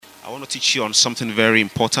I want to teach you on something very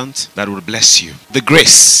important that will bless you. The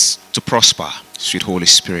grace to prosper. Sweet Holy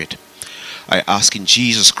Spirit, I ask in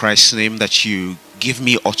Jesus Christ's name that you give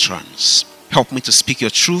me utterance. Help me to speak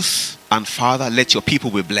your truth. And Father, let your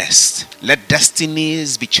people be blessed. Let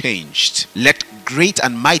destinies be changed. Let great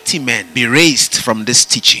and mighty men be raised from this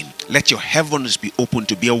teaching. Let your heavens be open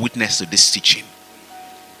to bear witness to this teaching.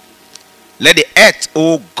 Let the earth,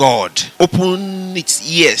 O God, open its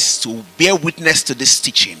ears to bear witness to this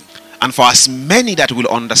teaching. And for as many that will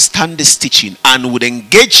understand this teaching and would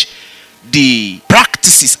engage the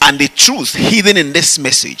practices and the truth hidden in this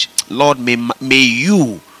message, Lord, may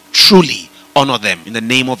you truly honor them in the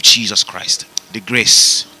name of Jesus Christ. The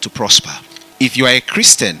grace to prosper. If you are a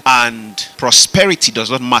Christian and prosperity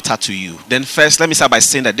does not matter to you, then first let me start by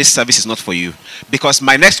saying that this service is not for you. Because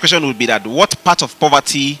my next question would be that what part of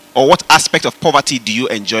poverty or what aspect of poverty do you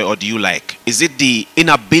enjoy or do you like? Is it the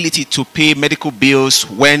inability to pay medical bills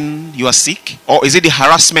when you are sick? Or is it the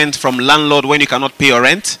harassment from landlord when you cannot pay your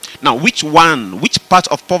rent? Now, which part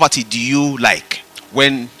of poverty do you like?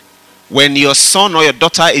 When your son or your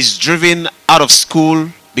daughter is driven out of school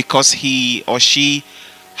because he or she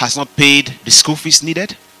has not paid the school fees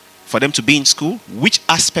needed for them to be in school, which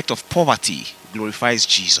aspect of poverty glorifies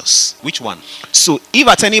Jesus? Which one? So if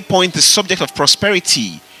at any point the subject of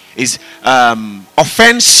prosperity is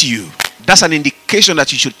offends you, that's an indication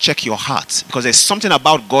that you should check your heart, because there's something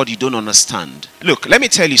about God you don't understand. Look, let me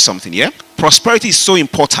tell you something, yeah? Prosperity is so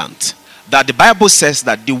important that the Bible says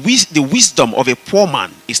that the wisdom of a poor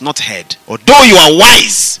man is not heard. Although you are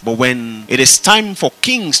wise, but when it is time for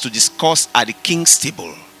kings to discuss at the king's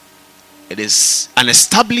table, it is an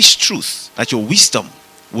established truth that your wisdom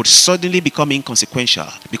would suddenly become inconsequential.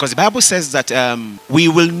 Because the Bible says that we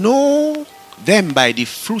will know them by the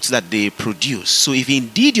fruits that they produce. So if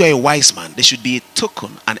indeed you are a wise man, there should be a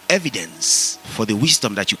token and evidence for the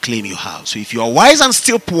wisdom that you claim you have. So if you are wise and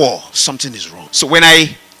still poor, something is wrong. So when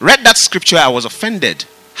I read that scripture, I was offended.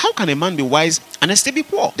 How can a man be wise and still be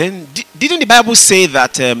poor? Then didn't the Bible say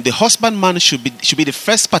that the husbandman should be the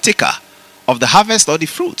first partaker of the harvest or the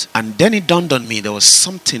fruit? And then it dawned on me there was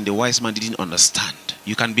something the wise man didn't understand.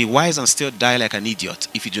 You can be wise and still die like an idiot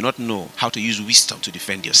if you do not know how to use wisdom to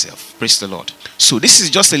defend yourself. Praise the Lord. So this is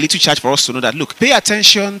just a little charge for us to know that, look, pay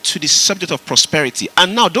attention to the subject of prosperity.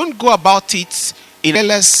 And now don't go about it in a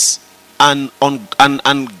careless and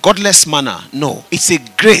godless manner. No, it's a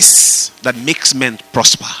grace that makes men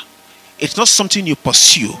prosper. It's not something you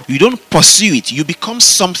pursue. You don't pursue it. You become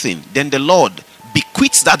something. Then the Lord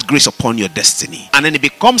bequeaths that grace upon your destiny, and then it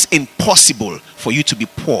becomes impossible for you to be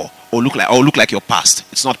poor or look like your past.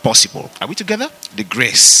 It's not possible. Are we together? The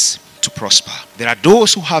grace to prosper. There are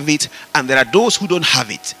those who have it and there are those who don't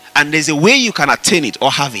have it, and there's a way you can attain it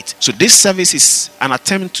or have it. So this service is an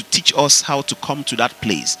attempt to teach us how to come to that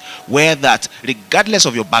place where that, regardless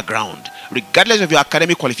of your background, regardless of your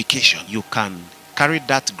academic qualification, you can carry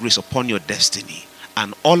that grace upon your destiny,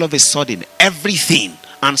 and all of a sudden everything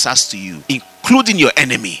answers to you, including your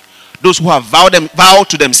enemy. Those who have vowed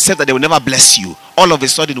to themselves that they will never bless you, all of a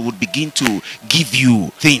sudden would begin to give you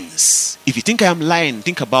things. If you think I am lying,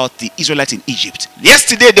 think about the Israelites in Egypt.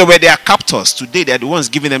 Yesterday they were their captors. Today they are the ones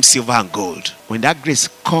giving them silver and gold. When that grace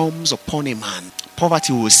comes upon a man,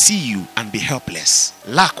 poverty will see you and be helpless.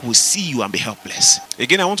 Lack will see you and be helpless.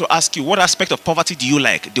 Again, I want to ask you, what aspect of poverty do you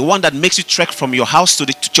like? The one that makes you trek from your house to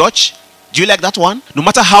church? Do you like that one? No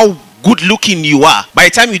matter how good looking you are, by the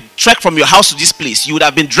time you trek from your house to this place, you would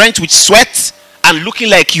have been drenched with sweat and looking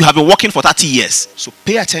like you have been working for 30 years. So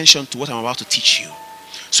pay attention to what I'm about to teach you,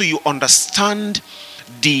 so you understand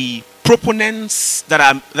the proponents that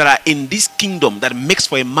are in this kingdom that makes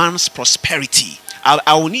for a man's prosperity.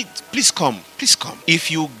 I will need, please come. If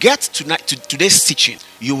you get to today's teaching,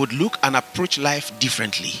 you would look and approach life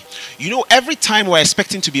differently. You know, every time we're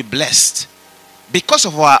expecting to be blessed, because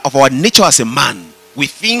of our nature as a man, we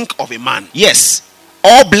think of a man. Yes,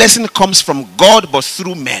 all blessing comes from God, but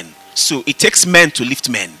through men. So it takes men to lift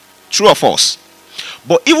men. True or false?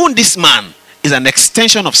 But even this man is an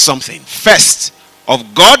extension of something. First,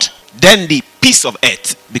 of God, then the piece of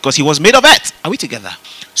earth, because he was made of earth. Are we together?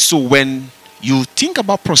 So when you think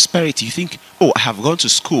about prosperity, you think, oh, I have gone to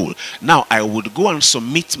school. Now I would go and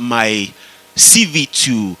submit my CV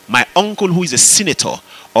to my uncle who is a senator,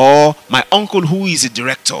 or my uncle who is a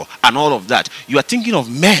director, and all of that. You are thinking of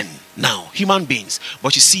men now, human beings.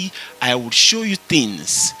 But you see, I will show you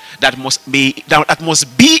things that must be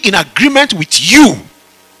in agreement with you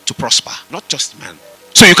to prosper, not just men.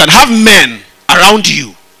 So you can have men around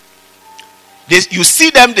you. You see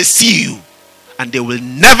them, they see you, and they will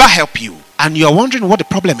never help you. And you are wondering what the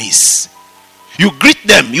problem is. You greet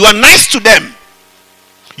them, you are nice to them,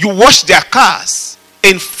 You wash their cars.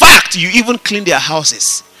 In fact, you even clean their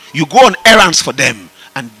houses. You go on errands for them,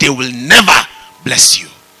 and they will never bless you.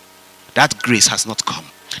 That grace has not come.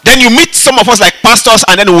 Then you meet some of us like pastors,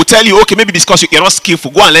 and then we will tell you, okay, maybe because you're not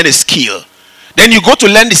skillful, go and learn a skill. Then you go to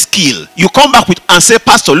learn the skill. You come back with and say,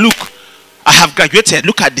 Pastor, look, I have graduated.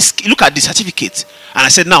 Look at the certificate. And I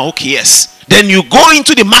said, now, okay, yes. Then you go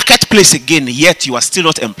into the marketplace again, yet you are still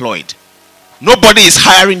not employed. Nobody is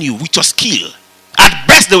hiring you with your skill. At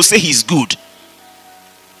best, they will say he's good.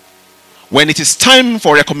 When it is time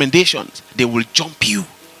for recommendations, they will jump you.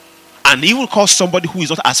 And he will call somebody who is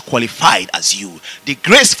not as qualified as you. The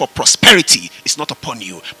grace for prosperity is not upon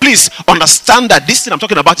you. Please understand that this thing I'm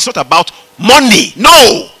talking about is not about money.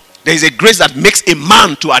 No! There is a grace that makes a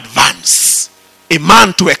man to advance, a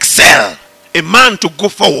man to excel, a man to go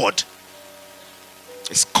forward.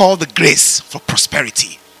 It's called the grace for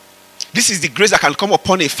prosperity. This is the grace that can come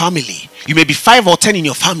upon a family. You may be 5 or 10 in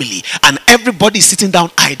your family, and everybody is sitting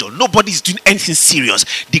down idle. Nobody is doing anything serious.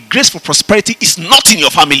 The grace for prosperity is not in your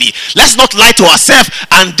family. Let's not lie to ourselves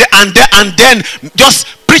and then just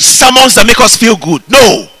preach sermons that make us feel good.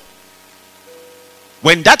 No.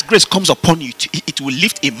 When that grace comes upon you, it will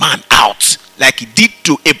lift a man out like it did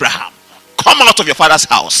to Abraham. Come out of your father's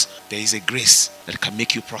house. There is a grace that can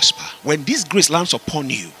make you prosper. When this grace lands upon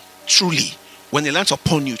you, truly, when it lands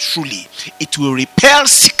upon you, truly, it will repel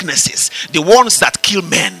sicknesses, the ones that kill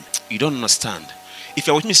men. You don't understand. If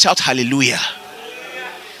you're with me, shout hallelujah.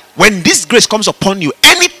 When this grace comes upon you,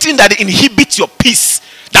 anything that inhibits your peace,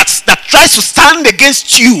 that tries to stand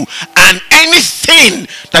against you, and anything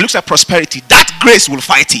that looks like prosperity, that grace will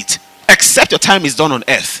fight it. Except your time is done on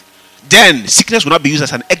earth. Then sickness will not be used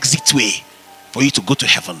as an exit way for you to go to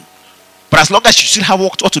heaven. But as long as you still have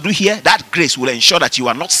what to do here, that grace will ensure that you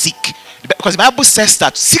are not sick. Because the Bible says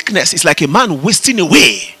that sickness is like a man wasting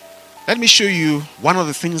away. Let me show you one of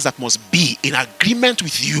the things that must be in agreement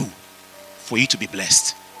with you for you to be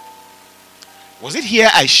blessed. Was it here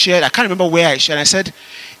I shared? I can't remember where I shared. I said,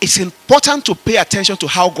 it's important to pay attention to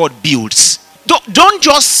how God builds. Don't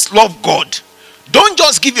just love God. Don't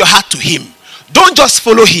just give your heart to him. Don't just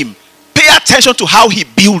follow him. Pay attention to how he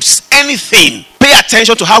builds anything. Pay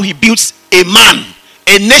attention to how he builds a man,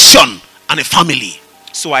 a nation, and a family.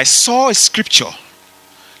 So I saw a scripture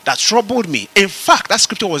that troubled me. In fact, that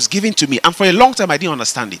scripture was given to me, and for a long time I didn't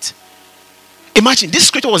understand it. Imagine, this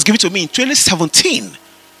scripture was given to me in 2017,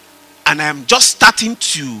 and I am just starting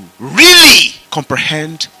to really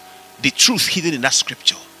comprehend the truth hidden in that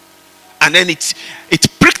scripture. And then it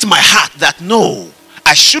pricked my heart that no,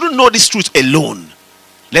 I shouldn't know this truth alone.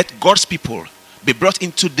 Let God's people be brought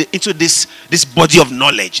into this body of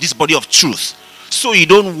knowledge, this body of truth, so you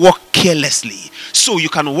don't walk carelessly, so you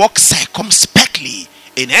can walk circumspectly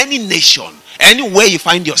in any nation, anywhere you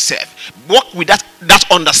find yourself. Walk with that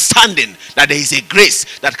understanding that there is a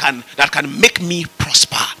grace that can make me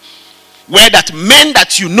prosper. Where that men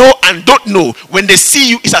that you know and don't know, when they see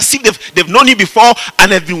you, it's as if they've known you before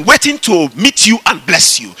and have been waiting to meet you and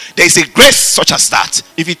bless you. There is a grace such as that.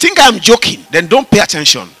 If you think I'm joking, then don't pay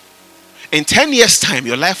attention. In 10 years' time,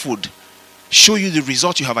 your life would show you the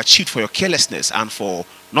result you have achieved for your carelessness and for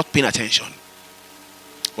not paying attention.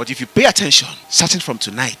 But if you pay attention, starting from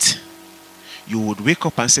tonight, you would wake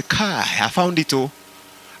up and say, Kai, I found it, oh.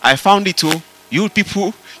 I found it, oh. You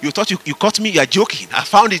people, you thought you caught me, you're joking. I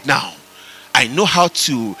found it now. I know how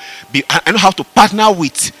to partner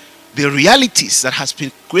with the realities that has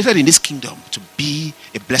been created in this kingdom to be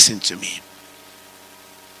a blessing to me.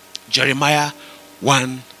 Jeremiah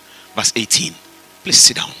 1 verse 18. Please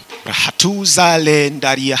sit down.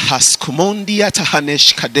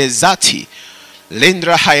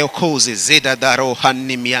 Lendra hayokoze zeda daro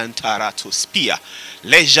hanimiantarato spia.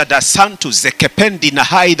 Leja da santo zekependi na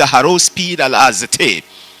haida harospi da lazete.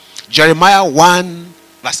 Jeremiah 1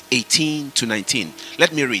 verse 18 to 19.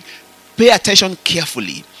 Let me read. Pay attention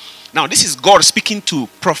carefully. Now this is God speaking to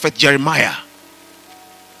prophet Jeremiah.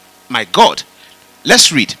 My God.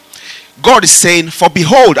 Let's read. God is saying, for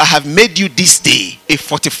behold, I have made you this day a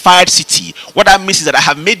fortified city. What that means is that I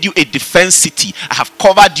have made you a defense city. I have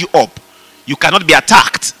covered you up. You cannot be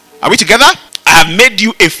attacked. Are we together? I have made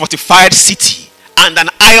you a fortified city and an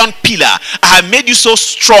iron pillar. I have made you so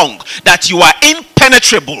strong that you are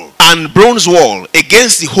impenetrable and bronze wall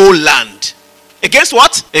against the whole land. Against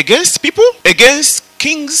what? Against people? Against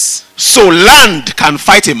kings? So land can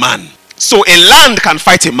fight a man. So a land can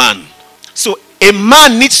fight a man. So a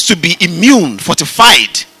man needs to be immune,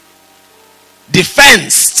 fortified,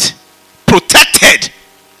 defensed, protected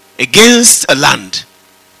against a land.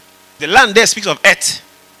 The land there speaks of earth.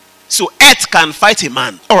 So earth can fight a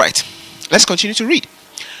man. All right, let's continue to read.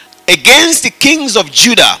 against the kings of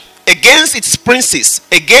Judah, against its princes,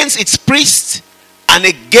 against its priests, and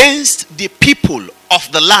against the people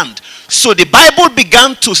of the land. So the Bible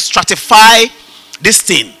began to stratify this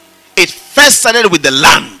thing. It first started with the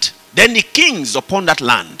land, then the kings upon that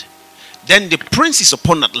land, then the princes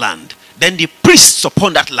upon that land, then the priests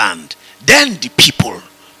upon that land, then the people.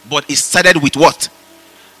 But it started with what?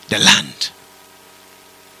 The land.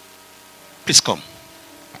 Please come.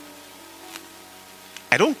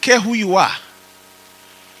 I don't care who you are.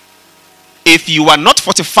 If you are not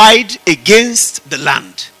fortified against the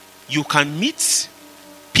land, you can meet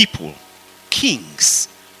people, kings,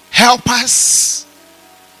 helpers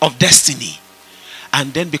of destiny.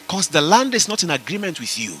 And then because the land is not in agreement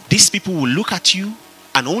with you, these people will look at you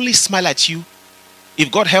and only smile at you.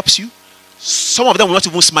 If God helps you, some of them will not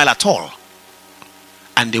even smile at all.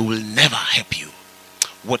 And they will never help you.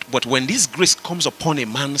 But when this grace comes upon a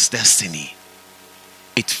man's destiny,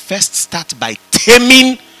 it first starts by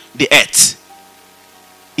taming the earth.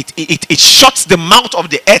 It shuts the mouth of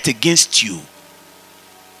the earth against you,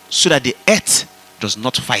 so that the earth does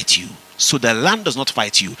not fight you, so the land does not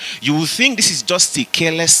fight you. You will think this is just a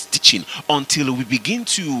careless teaching until we begin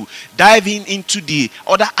to dive into the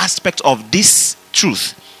other aspect of this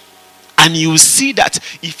truth. And you will see that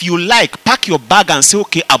if you like, pack your bag and say,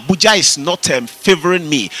 okay, Abuja is not favoring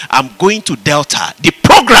me. I'm going to Delta. The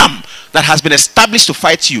program that has been established to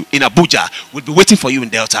fight you in Abuja will be waiting for you in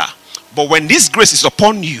Delta. But when this grace is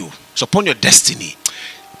upon you, it's upon your destiny,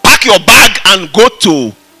 pack your bag and go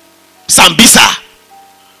to Sambisa.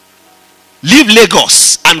 Leave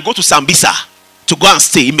Lagos and go to Sambisa to go and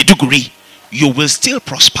stay in Maiduguri. You will still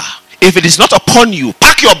prosper. If it is not upon you,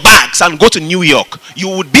 pack your bags and go to New York. You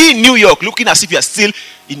would be in New York looking as if you are still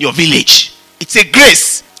in your village. It's a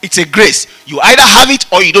grace. It's a grace. You either have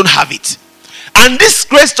it or you don't have it. And this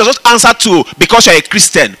grace does not answer to because you're a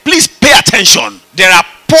Christian. Please pay attention. There are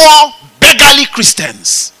poor, beggarly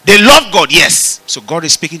Christians. They love God, yes. So God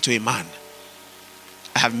is speaking to a man.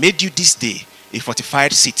 I have made you this day a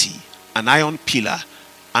fortified city, an iron pillar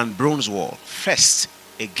and bronze wall, first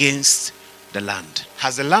against the land.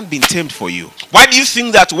 Has the land been tamed for you? Why do you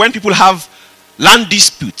think that when people have land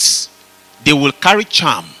disputes, they will carry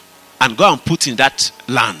charm and go and put in that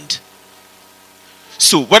land?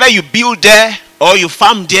 So whether you build there or you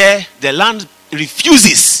farm there, the land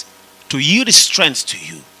refuses to yield its strength to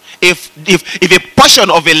you. If a portion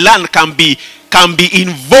of a land can be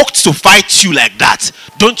invoked to fight you like that,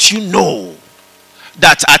 don't you know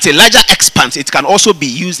that at a larger expanse it can also be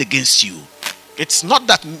used against you? It's not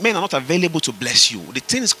that men are not available to bless you.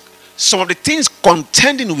 Some of the things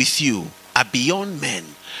contending with you are beyond men.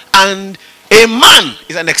 And a man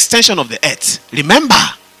is an extension of the earth. Remember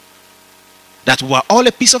that we are all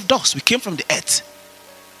a piece of dust. We came from the earth.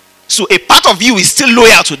 So a part of you is still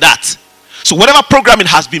loyal to that. So whatever programming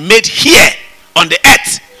has been made here on the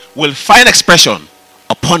earth will find expression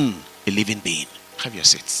upon a living being. Have your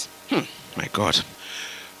seats. My God.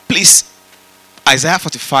 Please, Isaiah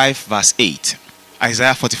 45 verse 8.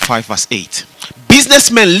 Isaiah 45 verse 8.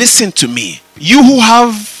 Businessmen, listen to me. You who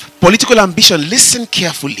have political ambition, listen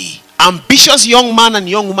carefully. Ambitious young man and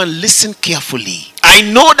young woman, listen carefully. I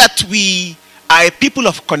know that we are a people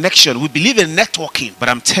of connection. We believe in networking. But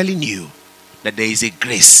I'm telling you that there is a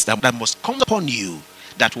grace that must come upon you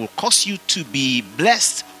that will cause you to be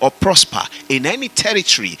blessed or prosper in any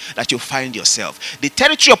territory that you find yourself. The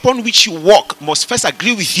territory upon which you walk must first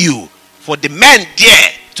agree with you for the men there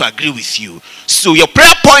to agree with you. So your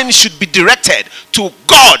prayer point should be directed to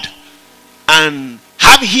God and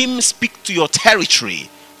have him speak to your territory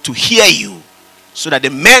to hear you so that the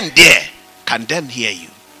men there can then hear you.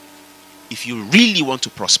 If you really want to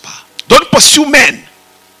prosper, don't pursue men.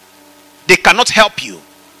 They cannot help you.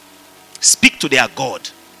 Speak to their God,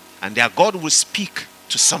 and their God will speak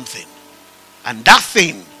to something. And that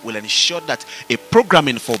thing will ensure that a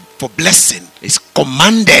programming for blessing is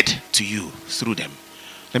commanded to you through them.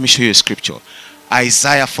 Let me show you a scripture.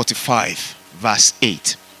 Isaiah 45 verse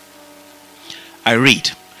 8. I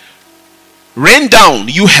read, "Rain down,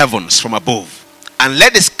 you heavens, from above, and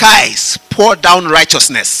let the skies pour down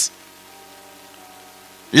righteousness.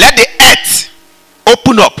 Let the earth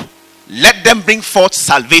open up. Let them bring forth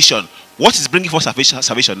salvation." What is bringing forth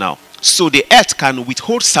salvation now? So the earth can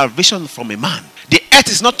withhold salvation from a man. The earth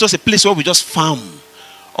is not just a place where we just farm,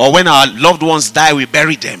 or when our loved ones die, we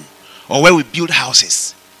bury them, or where we build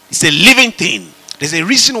houses. It's a living thing. There's a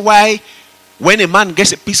reason why when a man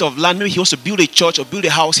gets a piece of land, maybe he wants to build a church or build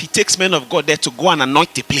a house, he takes men of God there to go and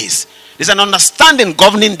anoint the place. There's an understanding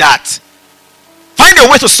governing that. Find a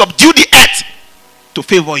way to subdue the earth to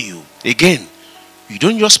favor you. Again, you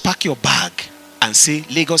don't just pack your bag and say,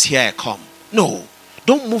 Lagos, here I come. No.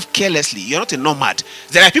 Don't move carelessly. You're not a nomad.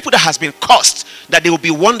 There are people that has been cursed that they will be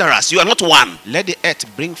wanderers. You are not one. Let the earth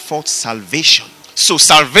bring forth salvation. So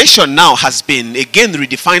salvation now has been again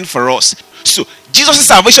redefined for us. So Jesus'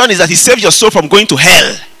 salvation is that he saves your soul from going to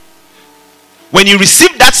hell. When you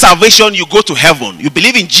receive that salvation, you go to heaven. You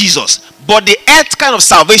believe in Jesus. But the earth kind of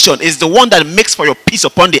salvation is the one that makes for your peace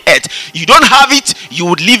upon the earth. You don't have it, you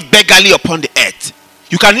would live beggarly upon the earth.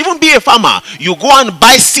 You can even be a farmer. You go and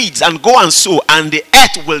buy seeds and go and sow, and the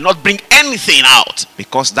earth will not bring anything out,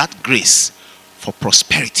 because that grace for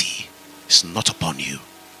prosperity is not upon you.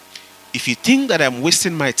 If you think that I'm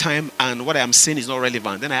wasting my time and what I am saying is not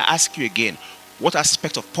relevant, then I ask you again, what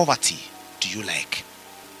aspect of poverty do you like?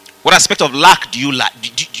 What aspect of lack do you like?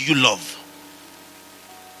 Do you love?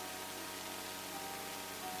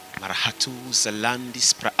 Marahatu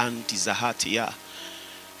zalandis praanti zahatia.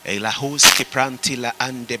 Elahos kepranti la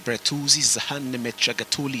ande bretuzi zahane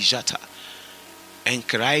metragatuli jata.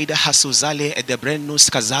 Enkraida hasozale edebrenos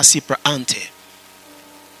kazasi praante.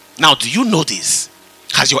 Now, do you know this?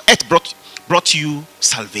 Has your earth brought you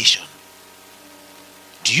salvation?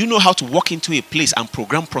 Do you know how to walk into a place and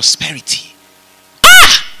program prosperity?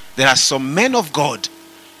 There are some men of God,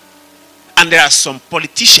 and there are some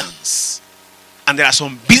politicians, and there are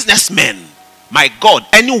some businessmen. My God,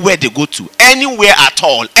 anywhere they go to, anywhere at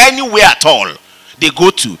all, they go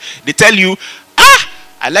to, they tell you,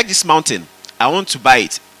 I like this mountain, I want to buy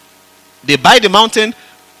it. They buy the mountain.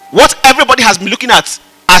 What everybody has been looking at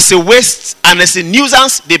as a waste and as a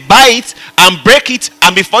nuisance, they buy it and break it,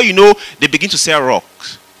 and before you know, they begin to sell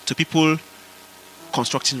rocks to people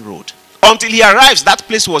constructing road. Until he arrives, that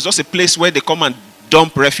place was just a place where they come and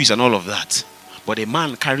dump refuse and all of that. But a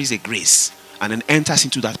man carries a grace and then enters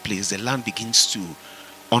into that place. The land begins to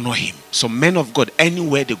honor him. So men of God,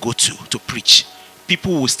 anywhere they go to preach,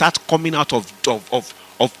 people will start coming out of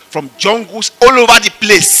from jungles all over the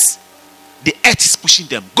place. The earth is pushing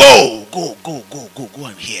them. Go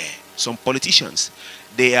and hear. Some politicians,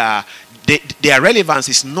 their relevance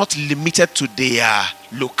is not limited to their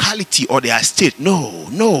locality or their state.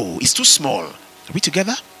 No, it's too small. Are we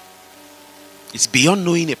together? It's beyond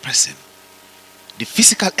knowing a person. The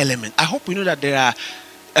physical element. I hope we know that there are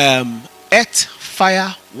earth,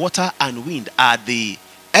 fire, water, and wind are the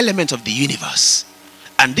elements of the universe.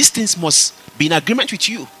 And these things must be in agreement with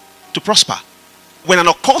you to prosper. When an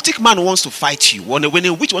occultic man wants to fight you, when a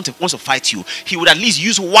witch wants to fight you, he would at least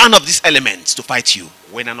use one of these elements to fight you.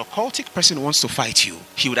 When an occultic person wants to fight you,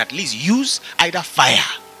 he would at least use either fire,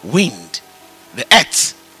 wind, the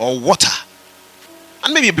earth, or water,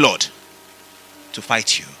 and maybe blood to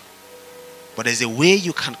fight you. But there's a way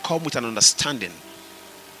you can come with an understanding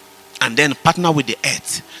and then partner with the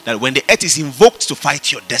earth, that when the earth is invoked to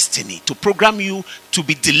fight your destiny, to program you to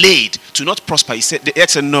be delayed, to not prosper, you said, the earth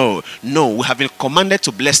said, no, we have been commanded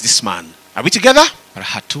to bless this man. Are we together?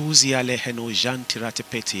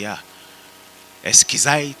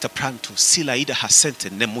 Eskizai taprantu sila ida hasente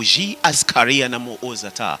nemuji askaria namo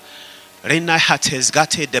ozata rena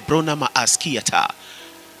hatezgate debrona ma askiata.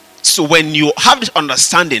 So when you have this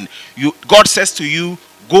understanding, God says to you,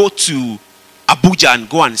 go to Abuja and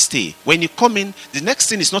go and stay. When you come in, the next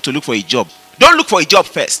thing is not to look for a job. Don't look for a job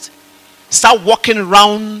first. Start walking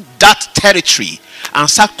around that territory and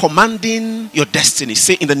start commanding your destiny.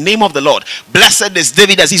 Say, in the name of the Lord, blessed is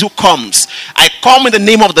David as he who comes. I come in the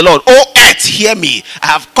name of the Lord. O earth, hear me. I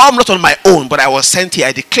have come not on my own, but I was sent here.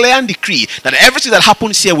 I declare and decree that everything that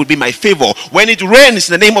happens here will be my favor. When it rains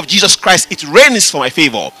in the name of Jesus Christ, it rains for my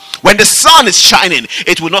favor. When the sun is shining,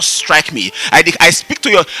 it will not strike me. I speak to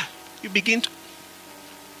you. You begin to...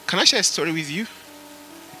 Can I share a story with you?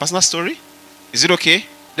 A personal story? Is it okay?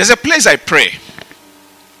 There's a place I pray.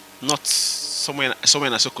 Not somewhere in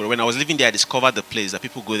Asokoro. When I was living there, I discovered the place that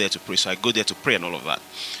people go there to pray. So I go there to pray and all of that.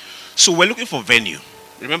 So we're looking for venue.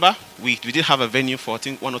 Remember, we did have a venue for, I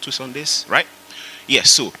think, 1 or 2 Sundays, right? Yes,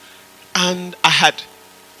 so. And I had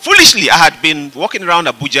been walking around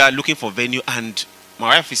Abuja looking for venue, and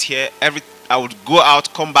my wife is here. I would go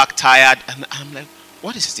out, come back tired, and I'm like,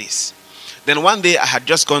 what is this? Then one day I had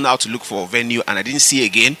just gone out to look for a venue and I didn't see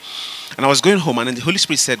again. And I was going home, and then the Holy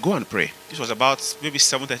Spirit said, go and pray. This was about maybe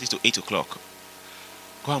 7:30 to 8 o'clock.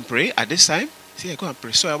 Go and pray at this time? He said, go and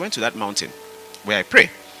pray. So I went to that mountain where I pray.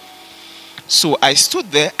 So I stood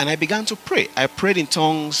there and I began to pray. I prayed in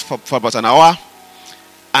tongues for about an hour.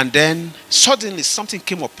 And then suddenly something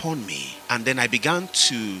came upon me. And then I began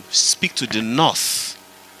to speak to the north,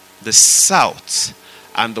 the south,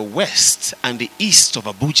 and the west, and the east of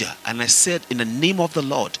Abuja. And I said, in the name of the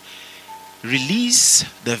Lord, release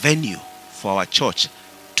the venue for our church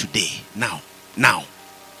today, now.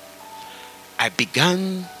 I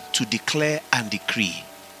began to declare and decree.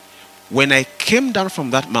 When I came down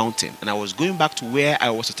from that mountain and I was going back to where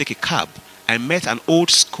I was to take a cab, I met an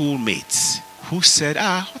old schoolmate who said,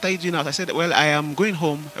 what are you doing now? I said, well, I am going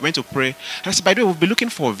home. I went to pray. And I said, by the way, we'll be looking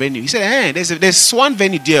for a venue. He said, hey, there's one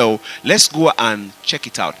venue there. Oh. Let's go and check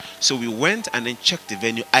it out. So we went and then checked the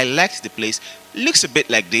venue. I liked the place. Looks a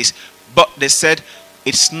bit like this, but they said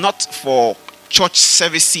it's not for church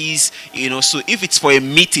services, so if it's for a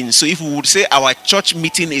meeting, so if we would say our church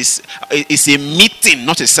meeting is a meeting,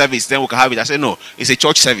 not a service, then we can have it. I said, no, it's a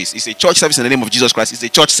church service. It's a church service in the name of Jesus Christ. It's a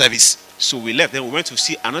church service. So we left. Then we went to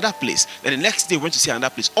see another place. Then the next day we went to see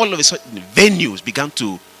another place. All of a sudden, venues began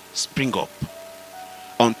to spring up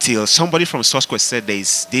until somebody from Source said, there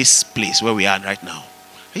is this place where we are right now.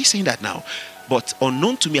 Are you saying that now? But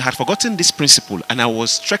unknown to me, I had forgotten this principle, and I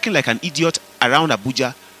was trekking like an idiot around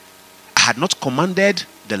Abuja. I had not commanded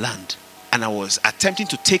the land, and I was attempting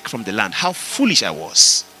to take from the land. How foolish I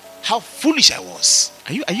was. How foolish I was.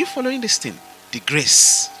 Are you following this thing? The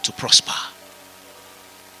grace to prosper.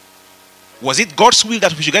 Was it God's will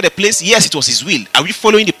that we should get a place? Yes, it was his will. Are we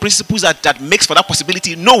following the principles that makes for that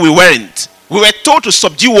possibility? No, we weren't. We were told to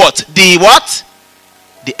subdue what? The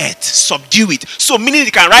earth. Subdue it. So meaning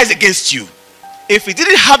it can rise against you. If it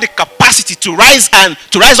didn't have the capacity to rise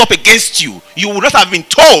up against you, you would not have been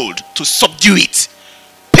told to subdue it.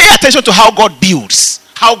 Pay attention to how God builds,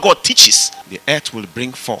 how God teaches. The earth will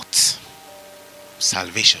bring forth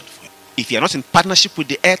salvation for you. If you are not in partnership with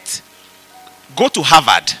the earth, go to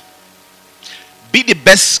Harvard. Be the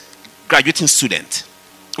best graduating student.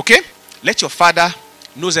 Okay? Let your father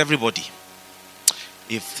knows everybody.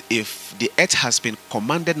 If the earth has been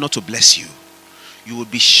commanded not to bless you, you will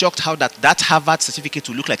be shocked how that Harvard certificate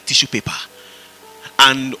will look like tissue paper.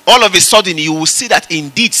 And all of a sudden, you will see that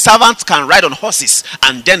indeed servants can ride on horses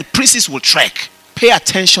and then princes will trek. Pay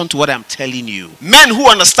attention to what I'm telling you. Men who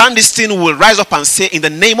understand this thing will rise up and say, in the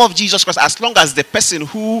name of Jesus Christ, as long as the person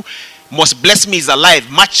who must bless me is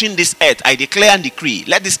alive, matching this earth, I declare and decree,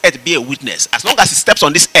 let this earth be a witness. As long as he steps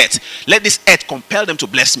on this earth, let this earth compel them to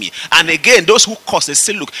bless me. And again, those who curse, they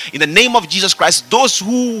say, look, in the name of Jesus Christ, those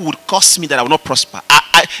who would curse me that I will not prosper,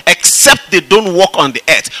 except they don't walk on the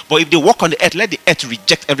earth. But if they walk on the earth, let the earth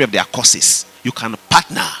reject every of their curses. You can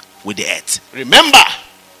partner with the earth. Remember,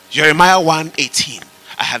 Jeremiah 1:18.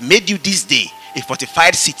 I have made you this day a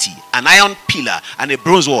fortified city, an iron pillar, and a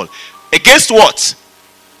bronze wall. Against what?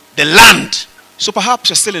 The land. So perhaps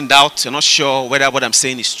you're still in doubt. You're not sure whether what I'm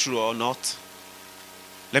saying is true or not.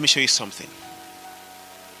 Let me show you something.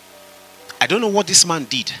 I don't know what this man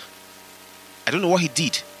did. I don't know what he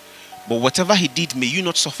did. But whatever he did, may you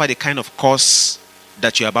not suffer the kind of curse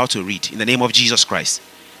that you're about to read. In the name of Jesus Christ.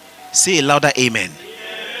 Say a louder amen.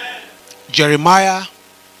 Amen. Jeremiah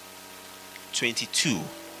 22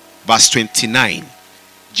 verse 29.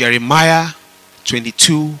 Jeremiah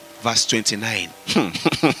 22 verse 29.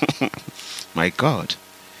 My God.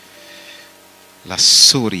 La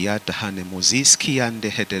Suria dahane Moziski and the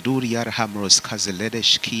Hederuria Hamros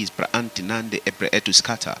Kazeledesh keys Braantinande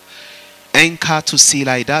Ebreetuskata. Enka to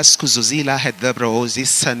Silaidas Kuzuzila had the brozis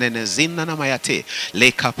Sanenezina Mayate,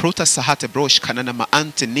 Leka Prota Sahate Brosh Kananama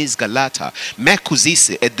Antenis Galata,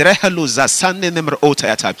 Mekuzisi, Edrehaluza Sanenemr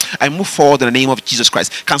Otayata. I move forward in the name of Jesus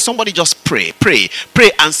Christ. Can somebody just pray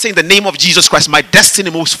and say in the name of Jesus Christ, my destiny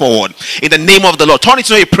moves forward. In the name of the Lord. Turn it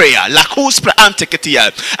to a prayer. Lakus Praanteketia.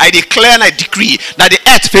 I declare and I decree that the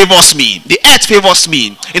earth favors me. The earth favors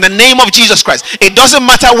me. In the name of Jesus Christ. It doesn't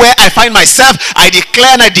matter where I find myself, I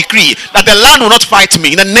declare and I decree that the land will not fight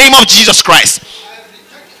me in the name of Jesus Christ.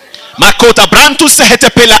 Lord,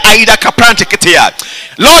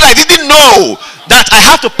 I didn't know that I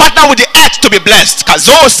have to partner with the earth to be blessed.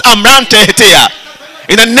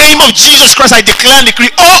 In the name of Jesus Christ, I declare and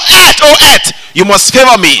decree, oh earth, you must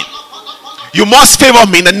favor me. You must favor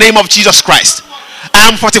me in the name of Jesus Christ. I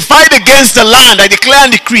am fortified against the land. I declare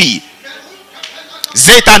and decree.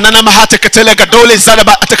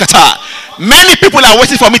 Many people are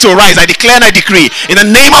waiting for me to rise. I declare and I decree in the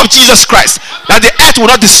name of Jesus Christ that the earth will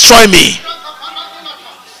not destroy me.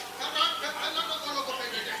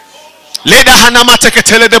 Leda hanama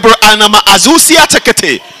teketele debro anama azusia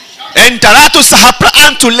tekete entaratu sahapra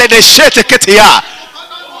antu lede sheteketia.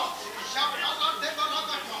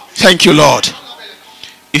 Thank you, Lord.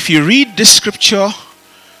 If you read this scripture,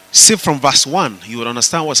 say from verse 1, you will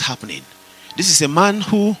understand what's happening. This is a man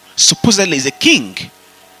who supposedly is a king.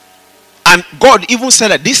 And God even said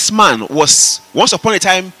that this man was once upon a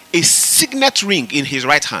time a signet ring in his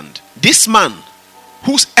right hand. This man,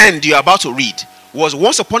 whose end you are about to read, was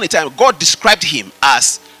once upon a time, God described him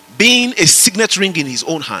as being a signet ring in his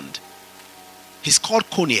own hand. He's called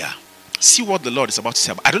Coniah. See what the Lord is about to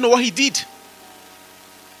say. I don't know what he did.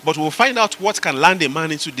 But we'll find out what can land a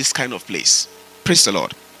man into this kind of place. Praise the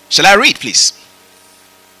Lord. Shall I read, please?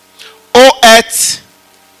 O earth,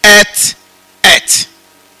 earth,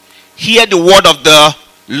 earth, hear the word of the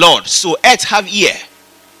Lord. So earth have ear.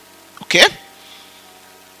 Okay?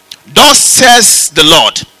 Thus says the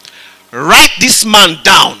Lord, write this man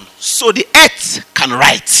down so the earth can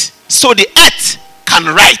write. So the earth can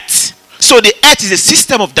write. So the earth is a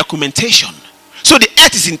system of documentation. So the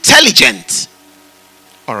earth is intelligent.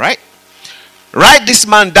 All right? Write this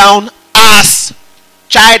man down as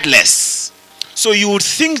childless. So you would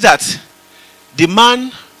think that the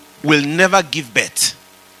man will never give birth.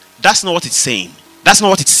 That's not what it's saying. That's not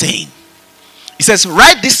what it's saying. It says,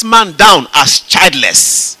 write this man down as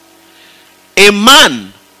childless, a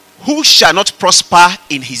man who shall not prosper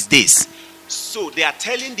in his days. So they are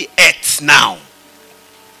telling the earth now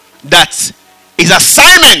that his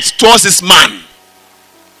assignment towards this man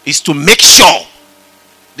is to make sure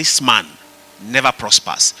this man never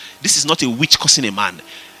prospers. This is not a witch cursing a man.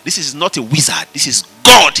 This is not a wizard. This is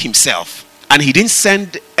God himself. And he didn't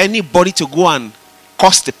send anybody to go and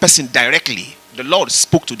curse the person directly. The Lord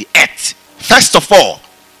spoke to the earth. First of all,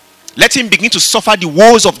 let him begin to suffer the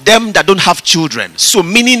woes of them that don't have children. So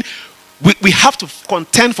meaning we have to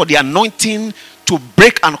contend for the anointing to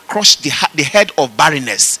break and crush the head of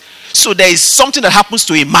barrenness. So there is something that happens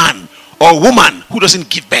to a man or a woman who doesn't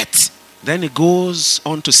give birth. Then it goes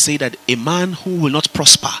on to say that a man who will not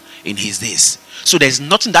prosper in his days. So there's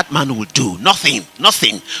nothing that man will do. Nothing.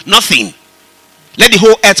 Let the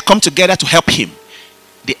whole earth come together to help him.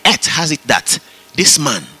 The earth has it that this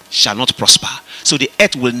man shall not prosper. So the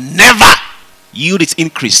earth will never yield its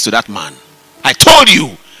increase to that man. I told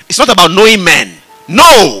you, it's not about knowing men.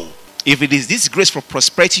 No. If it is this grace for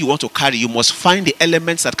prosperity you want to carry, you must find the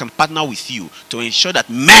elements that can partner with you to ensure that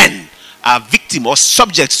men are victim or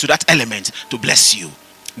subject to that element to bless you.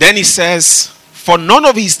 Then he says, for none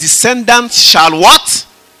of his descendants shall what?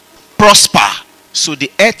 Prosper. So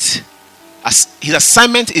the earth, his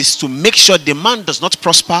assignment is to make sure the man does not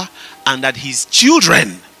prosper and that his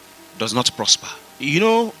children does not prosper. You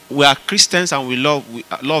know, we are Christians and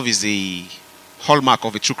love is a hallmark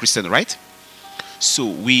of a true Christian, right? So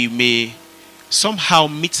we may somehow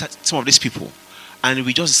meet some of these people and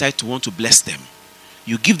we just decide to want to bless them.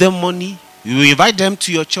 You give them money, you invite them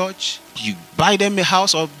to your church, you buy them a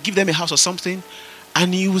house or give them a house or something,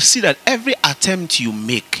 and you will see that every attempt you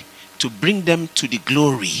make to bring them to the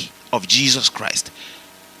glory of Jesus Christ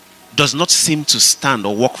does not seem to stand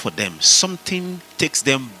or work for them. Something takes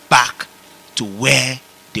them back to where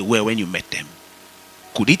they were when you met them.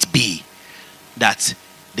 Could it be that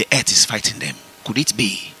the earth is fighting them? Could it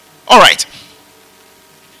be? All right.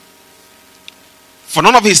 For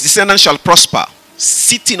none of his descendants shall prosper,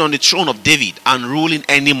 sitting on the throne of David and ruling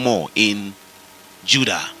anymore in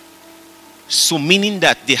Judah. So meaning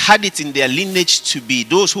that they had it in their lineage to be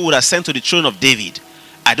those who would ascend to the throne of David.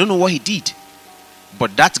 I don't know what he did,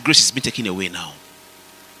 but that grace has been taken away now.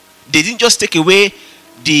 They didn't just take away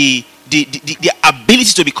the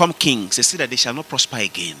ability to become kings. They said that they shall not prosper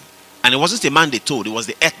again. And it wasn't the man they told, it was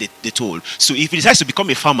the earth they told. So if he decides to become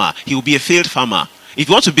a farmer, he will be a failed farmer. If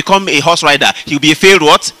he wants to become a horse rider, he will be a failed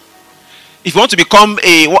what? If you want to become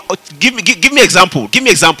a, give me example. Give me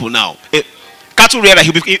example now. A cattle rearer,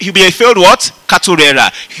 he'll be a failed what? Cattle rearer.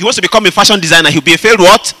 If he wants to become a fashion designer, he'll be a failed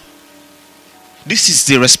what? This is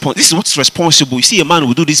the response. This is what's responsible. You see a man who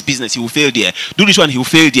will do this business, he will fail there. Do this one, he will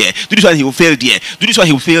fail there. Do this one, he will fail there. Do this one,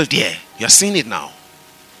 he will fail there. You are seeing it now.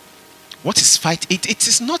 What is fight? It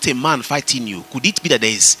is not a man fighting you. Could it be that there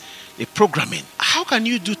is a programming? How can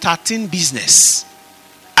you do 13 business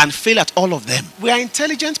and fail at all of them? We are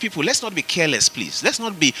intelligent people. Let's not be careless, please. Let's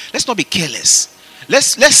not be careless.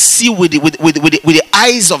 Let's see with the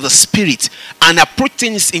eyes of the spirit and approach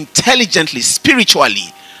things intelligently,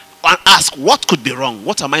 spiritually, and ask what could be wrong.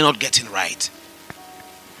 What am I not getting right?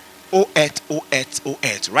 O earth, O earth, O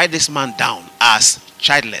earth, write this man down as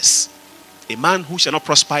childless, a man who shall not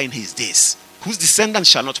prosper in his days, whose descendants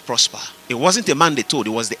shall not prosper. It wasn't a man they told,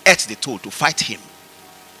 it was the earth they told to fight him.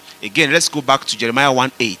 Again, let's go back to Jeremiah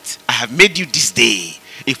 1:8. I have made you this day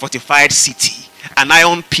a fortified city, an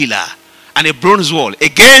iron pillar, and a bronze wall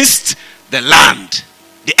against the land,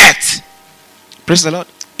 the earth. Praise the Lord.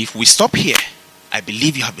 If we stop here, I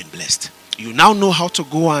believe you have been blessed. You now know how to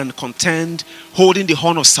go and contend, holding the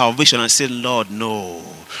horn of salvation and say, Lord, no.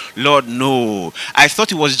 Lord, no. I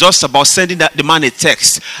thought it was just about sending the man a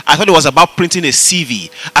text. I thought it was about printing a CV.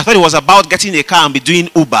 I thought it was about getting a car and be doing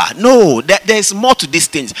Uber. No, there is more to these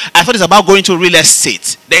things. I thought it's about going to real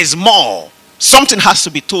estate. There is more. Something has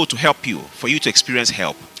to be told to help you, for you to experience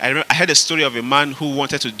help. I heard a story of a man who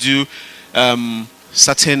wanted to do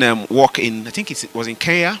certain work in, I think it was in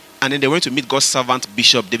Kenya, and then they went to meet God's servant,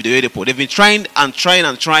 Bishop David Oyedepo. They've been trying,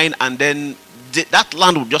 and then that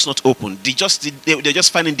land would just not open. They're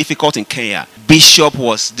just finding difficult in Kenya. Bishop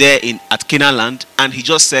was there at Canaan land, and he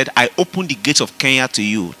just said, I open the gates of Kenya to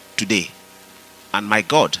you today. And my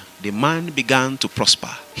God, the man began to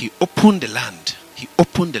prosper. He opened the land.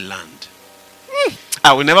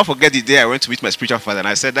 I will never forget the day I went to meet my spiritual father, and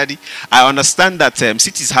I said, Daddy, I understand that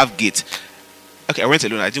cities have gates. Okay, I went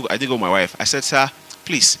alone. I didn't go with my wife. I said, sir,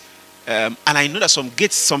 please. And I know that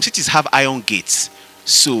some cities have iron gates.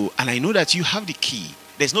 So, and I know that you have the key.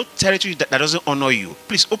 There's no territory that doesn't honor you.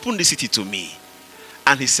 Please open the city to me.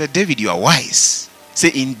 And he said, David, you are wise.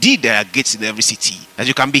 Say, indeed, there are gates in every city. That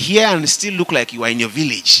you can be here and still look like you are in your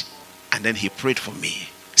village. And then he prayed for me.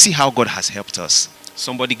 See how God has helped us.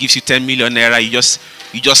 Somebody gives you 10 million naira.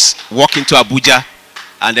 You just walk into Abuja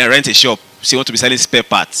and then rent a shop. So you want to be selling spare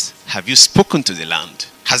parts. Have you spoken to the land?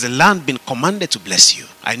 Has the land been commanded to bless you?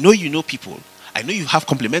 I know you know people. I know you have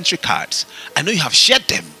complimentary cards. I know you have shared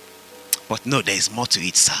them. But no, there is more to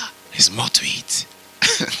it, sir. There's more to it.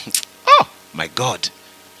 Oh, my God.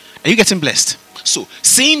 Are you getting blessed? So,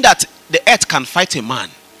 seeing that the earth can fight a man,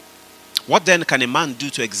 what then can a man do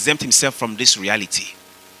to exempt himself from this reality?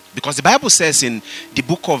 Because the Bible says in the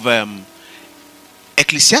book of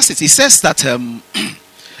Ecclesiastes, it says that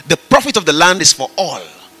the profit of the land is for all.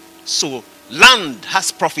 So, land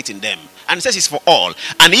has profit in them. And it says it's for all.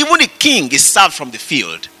 And even the king is served from the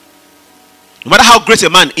field. No matter how great a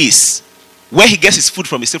man is, where he gets his food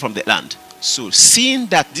from is still from the land. So seeing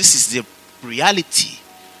that this is the reality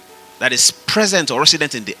that is present or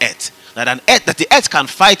resident in the earth, that the earth can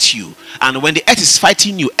fight you, and when the earth is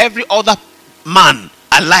fighting you, every other man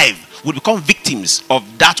alive will become victims of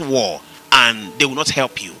that war, and they will not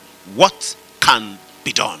help you. What can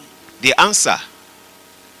be done? The answer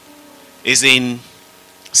is in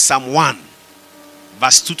Psalm 1,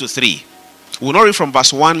 verse 2 to 3. We'll not read from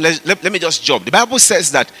verse 1. Let me just jump. The Bible says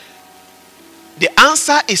that the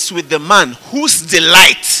answer is with the man whose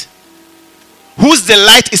delight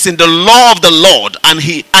is in the law of the Lord, and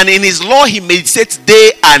in his law he meditates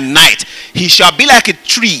day and night. He shall be like a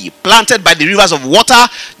tree planted by the rivers of water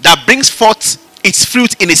that brings forth its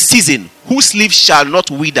fruit in a season, whose leaf shall not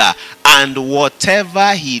wither, and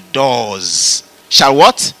whatever he does shall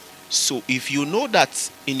what? So if you know that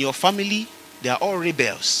in your family they are all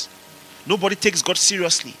rebels, nobody takes God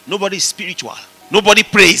seriously, nobody is spiritual, nobody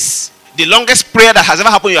prays. The longest prayer that has ever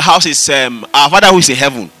happened in your house is our Father who is in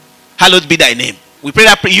heaven, hallowed be thy name. We pray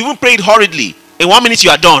that prayer. You even prayed hurriedly. In 1 minute you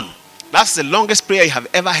are done. That's the longest prayer you have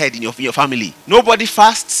ever heard in your family. Nobody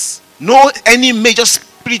fasts. No any major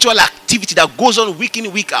spiritual activity that goes on week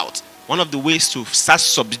in, week out. One of the ways to start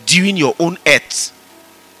subduing your own earth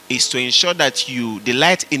is to ensure that you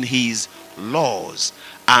delight in his laws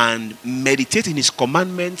and meditate in his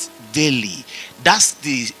commandments daily. That's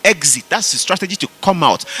the exit. That's the strategy to come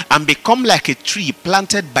out and become like a tree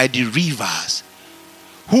planted by the rivers,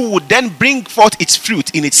 who would then bring forth its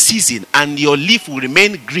fruit in its season, and your leaf will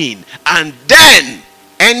remain green. And then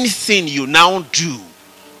anything you now do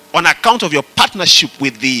on account of your partnership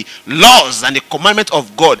with the laws and the commandment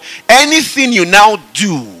of God, anything you now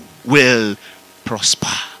do will prosper.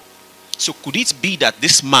 So could it be that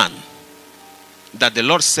this man, that the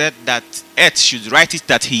Lord said that earth should write it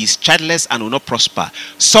that he is childless and will not prosper,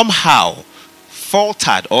 somehow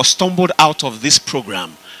faltered or stumbled out of this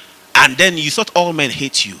program, and then you thought all men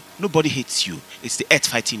hate you? Nobody hates you. It's the earth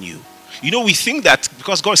fighting you. You know, we think that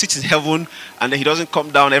because God sits in heaven and then he doesn't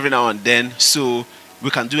come down every now and then, so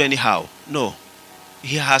we can do anyhow. No.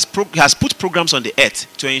 He has put programs on the earth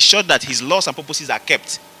to ensure that his laws and purposes are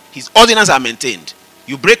kept. His ordinances are maintained.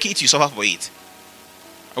 You break it, you suffer for it.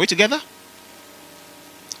 Are we together?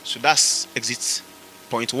 So that's exit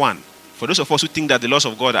point 1. For those of us who think that the laws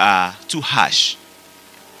of God are too harsh.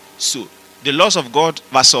 So, the laws of God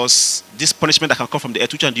versus this punishment that can come from the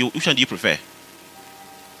earth, which one do you prefer?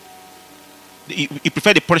 You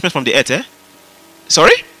prefer the punishment from the earth, eh?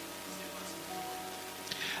 Sorry?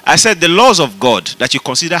 I said the laws of God that you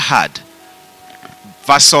consider hard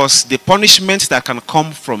versus the punishment that can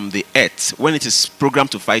come from the earth when it is programmed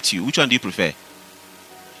to fight you. Which one do you prefer?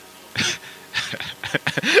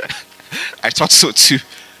 I thought so too.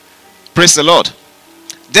 Praise the Lord.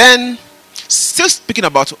 Then, still speaking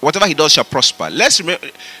about whatever he does shall prosper. Let's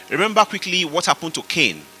remember quickly what happened to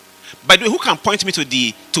Cain. By the way, who can point me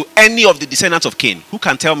to any of the descendants of Cain? Who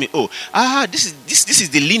can tell me, this is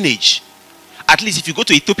the lineage? At least if you go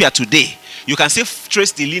to Ethiopia today, you can still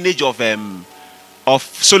trace the lineage of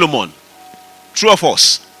Solomon. True of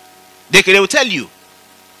us. They will tell you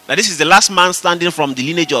that this is the last man standing from the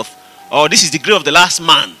lineage of, or this is the grave of the last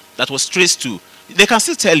man that was traced to. They can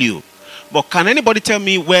still tell you. But can anybody tell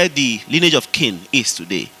me where the lineage of Cain is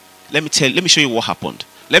today? Let me show you what happened.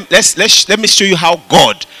 Let me show you how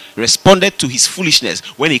God responded to his foolishness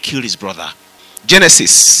when he killed his brother.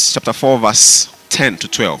 Genesis chapter 4 verse 10 to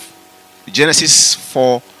 12. Genesis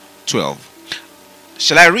 4:12.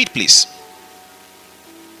 Shall I read, please?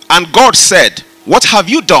 And God said, what have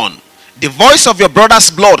you done? The voice of your brother's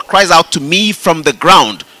blood cries out to me from the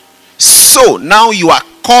ground. So now you are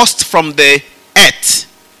cursed from the earth.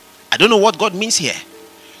 I don't know what God means here.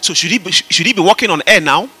 So should he be walking on air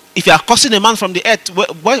now? If you are cursing a man from the earth,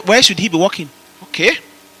 where should he be walking? Okay.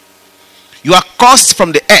 You are cursed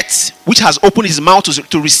from the earth, which has opened his mouth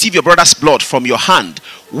to receive your brother's blood from your hand.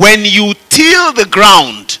 When you till the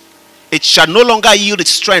ground, it shall no longer yield its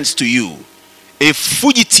strength to you. A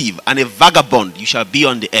fugitive and a vagabond you shall be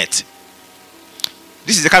on the earth.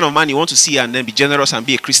 This is the kind of man you want to see and then be generous and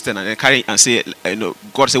be a Christian and then carry and say,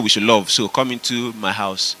 God said we should love, so come into my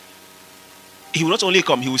house. He will not only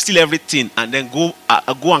come, he will steal everything and then go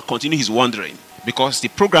and continue his wandering. Because the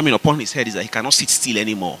programming upon his head is that he cannot sit still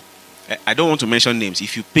anymore. I don't want to mention names.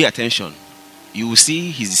 If you pay attention, you will see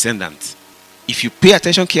his descendants. If you pay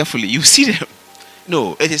attention carefully, you see them.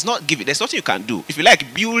 No, it is not given. There's nothing you can do. If you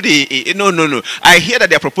like, build no. I hear that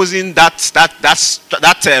they are proposing that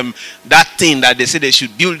thing that they say they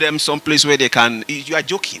should build them someplace where they can. You are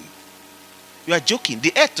joking. You are joking.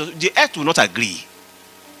 The earth will not agree.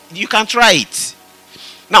 You can try it.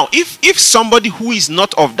 Now, if somebody who is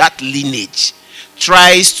not of that lineage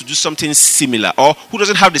tries to do something similar, or who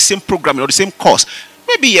doesn't have the same programming or the same course,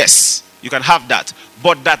 maybe yes, you can have that.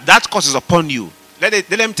 But that course is upon you. Let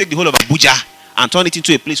them take the whole of Abuja and turn it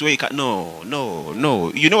into a place where you can.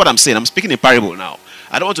 No. You know what I'm saying? I'm speaking in parable now.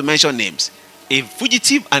 I don't want to mention names. A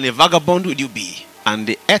fugitive and a vagabond will you be, and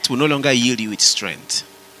the earth will no longer yield you its strength.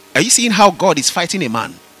 Are you seeing how God is fighting a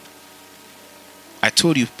man? I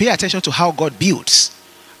told you, pay attention to how God builds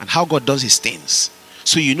and how God does his things.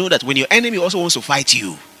 So you know that when your enemy also wants to fight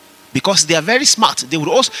you, because they are very smart,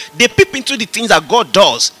 they peep into the things that God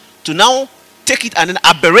does to now take it and then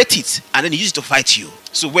aberrate it and then use it to fight you.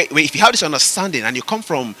 So if you have this understanding and you come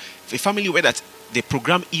from a family where that they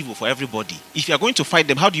program evil for everybody, if you are going to fight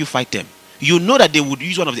them, how do you fight them? You know that they would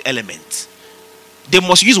use one of the elements. They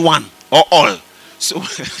must use one or all. So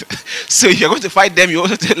if you're going to fight them, you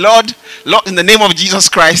also say, Lord, in the name of Jesus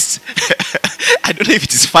Christ, I don't know if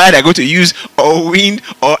it is fire they're going to use, or wind,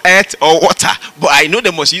 or earth, or water, but I know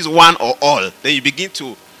they must use one or all. Then you begin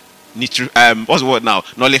to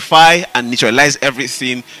nullify and neutralize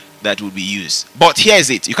everything that will be used. But here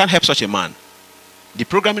is it. You can't help such a man. The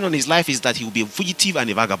programming on his life is that he will be a fugitive and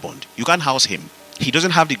a vagabond. You can't house him. He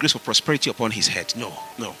doesn't have the grace of prosperity upon his head. No.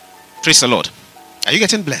 Praise the Lord. Are you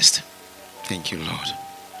getting blessed? Thank you, Lord.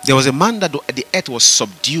 There was a man that the earth was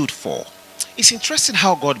subdued for. It's interesting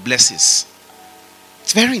how God blesses.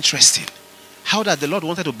 It's very interesting how that the Lord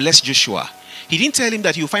wanted to bless Joshua. He didn't tell him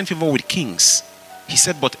that you find favor with kings. He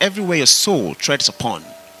said, but everywhere your soul treads upon,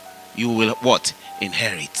 you will what?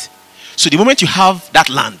 Inherit. So the moment you have that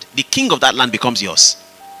land, the king of that land becomes yours.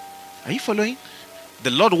 Are you following?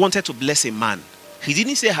 The Lord wanted to bless a man. He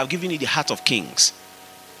didn't say, I have given you the heart of kings.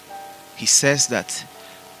 He says that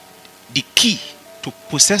the key to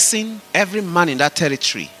possessing every man in that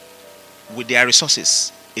territory with their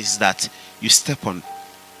resources is that you step on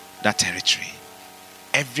that territory.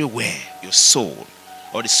 Everywhere your soul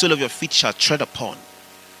or the sole of your feet shall tread upon,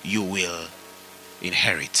 you will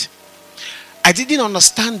inherit. I didn't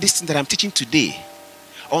understand this thing that I'm teaching today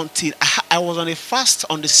until I was on a fast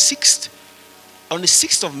on the 6th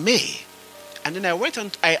of May. And then I went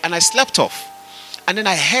on and I slept off. And then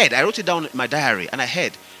I wrote it down in my diary, and I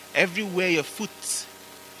heard, everywhere your foot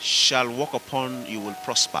shall walk upon, you will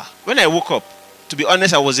prosper. When I woke up, to be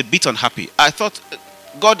honest, I was a bit unhappy. I thought,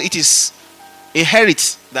 God, it is a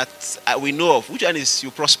heritage that we know of. Which one is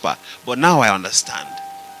you prosper? But now I understand.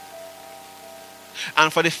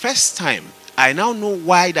 And for the first time, I now know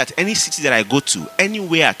why that any city that I go to,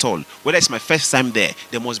 anywhere at all, whether it's my first time there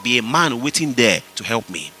must be a man waiting there to help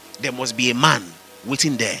me. There must be a man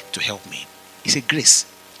waiting there to help me. It's a grace.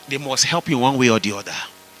 They must help you one way or the other.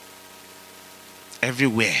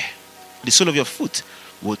 Everywhere the sole of your foot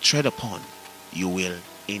will tread upon, you will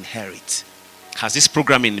inherit. Has this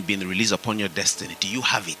programming been released upon your destiny? Do you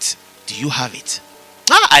have it? Do you have it?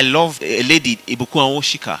 I love a lady, Ibuku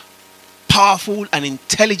Anwoshika. Powerful and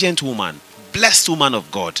intelligent woman. Blessed woman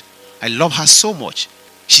of God. I love her so much.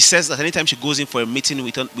 She says that anytime she goes in for a meeting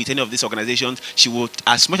with any of these organizations, she will,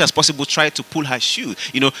 as much as possible, try to pull her shoe.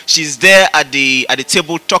 She's there at the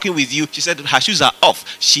table talking with you. She said her shoes are off.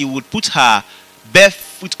 She would put her bare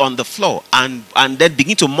foot on the floor and then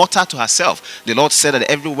begin to mutter to herself. The Lord said that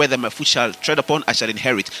everywhere that my foot shall tread upon, I shall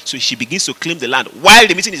inherit. So she begins to claim the land while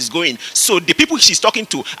the meeting is going. So the people she's talking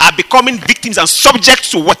to are becoming victims and subject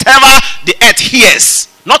to whatever the earth hears,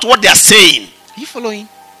 not what they are saying. Are you following?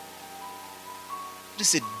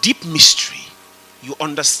 This is a deep mystery. You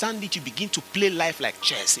understand it, you begin to play life like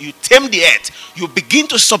chess. You tame the earth, you begin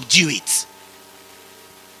to subdue it.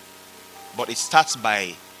 But it starts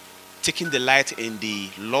by taking delight in the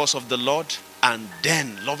laws of the Lord and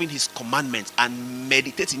then loving his commandments and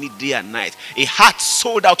meditating it day and night. A heart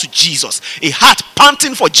sold out to Jesus, a heart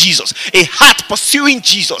panting for Jesus, a heart pursuing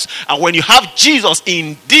Jesus. And when you have Jesus,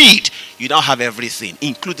 indeed, you now have everything,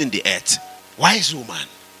 including the earth. Wise woman,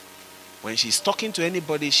 when she's talking to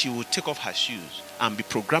anybody, she will take off her shoes and be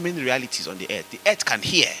programming realities on the earth. The earth can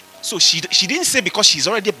hear. So she didn't say because she's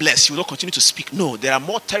already blessed, she will not continue to speak. No, there are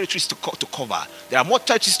more territories to cover. There are more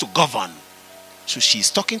territories to govern. So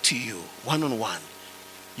she's talking to you one-on-one.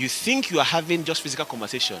 You think you are having just physical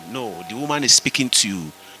conversation. No, the woman is speaking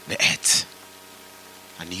to the earth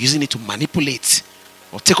and using it to manipulate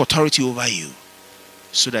or take authority over you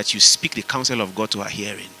so that you speak the counsel of God to her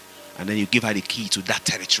hearing and then you give her the key to that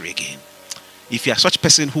territory again. If you are such a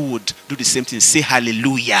person who would do the same thing, say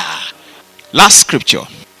hallelujah. Last scripture.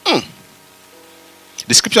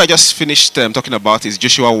 The scripture I just finished talking about is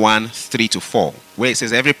Joshua 1:3-4, where it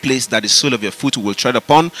says, every place that the sole of your foot will tread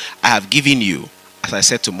upon, I have given you, as I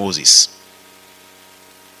said to Moses.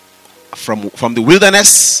 From the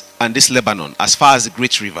wilderness and this Lebanon, as far as the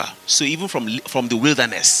great river. So even from the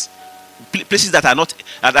wilderness, places that are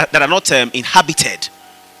not inhabited,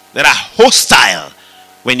 that are hostile,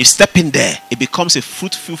 when you step in there, it becomes a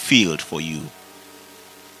fruitful field for you.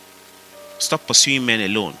 Stop pursuing men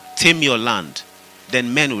alone. Tame your land.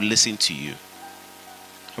 Then men will listen to you.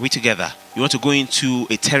 Are we together? You want to go into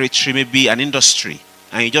a territory, maybe an industry,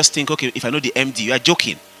 and you just think, okay, if I know the MD, you are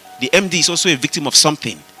joking. The MD is also a victim of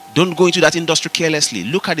something. Don't go into that industry carelessly.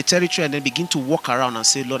 Look at the territory and then begin to walk around and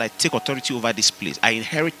say, Lord, I take authority over this place. I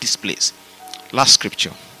inherit this place. Last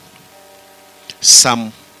scripture.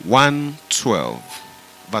 Psalm 112,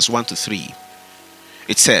 verse 1-3.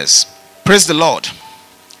 It says, praise the Lord.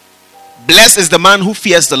 Blessed is the man who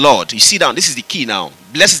fears the Lord. You see down, this is the key now.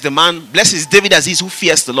 Blessed is David as he is who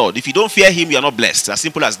fears the Lord. If you don't fear him, you are not blessed. As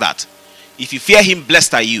simple as that. If you fear him,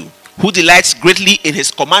 blessed are you. Who delights greatly in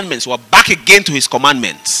his commandments. We're back again to his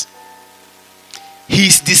commandments.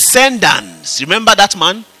 His descendants, remember that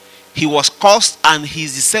man? He was cursed and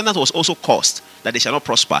his descendant was also cursed, that they shall not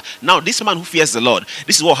prosper. Now this man who fears the Lord,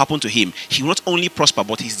 this is what happened to him. He will not only prosper,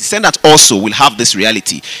 but his descendants also will have this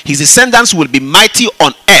reality. His descendants will be mighty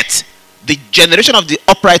on earth. The generation of the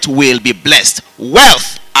upright will be blessed.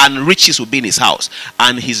 Wealth and riches will be in his house,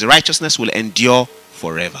 and his righteousness will endure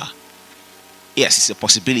forever. Yes, it's a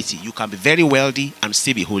possibility. You can be very wealthy and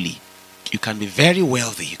still be holy. You can be very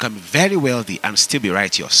wealthy. You can be very wealthy and still be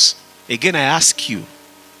righteous. Again, I ask you,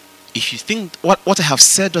 if you think what I have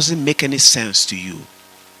said doesn't make any sense to you,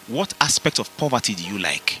 what aspect of poverty do you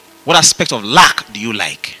like? What aspect of lack do you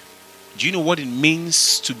like? Do you know what it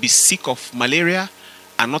means to be sick of malaria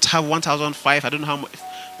and not have 1,500, I don't know how much,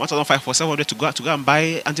 1,500 for 700 to go and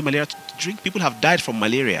buy anti-malaria to drink? People have died from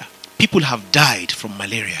malaria. People have died from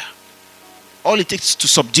malaria. All it takes to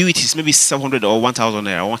subdue it is maybe 700 or 1,000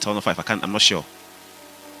 or 1,500. I'm not sure.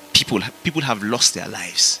 People have lost their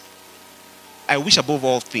lives. I wish above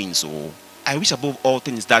all things,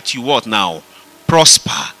 that you what now?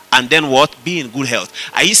 Prosper. And then what? Be in good health.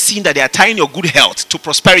 Are you seeing that they are tying your good health to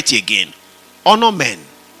prosperity again? Honor men.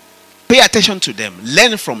 Pay attention to them.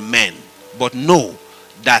 Learn from men. But know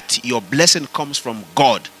that your blessing comes from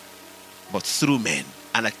God, but through men.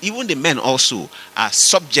 And that even the men also are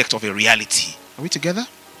subject of a reality. Are we together?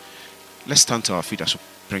 Let's turn to our feet as we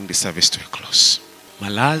bring the service to a close.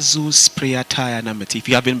 If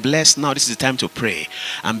you have been blessed now, this is the time to pray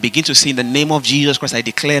and begin to say, in the name of Jesus Christ, I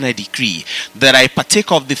declare and I decree that I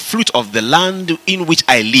partake of the fruit of the land in which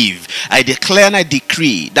I live. I declare and I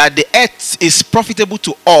decree that the earth is profitable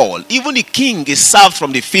to all. Even the king is served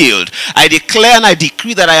from the field. I declare and I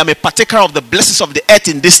decree that I am a partaker of the blessings of the earth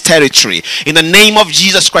in this territory. In the name of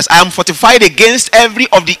Jesus Christ, I am fortified against every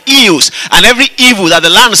of the ills and every evil that the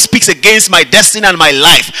land speaks against my destiny and my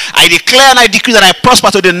life. I declare and I decree that I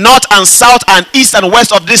prosper to the north and south and east and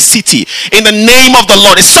west of this city. In the name of the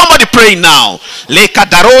Lord. Is somebody praying now?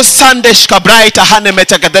 Lekadaro sandesh kabraita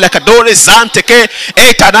hanemeta gadele kadore zanteke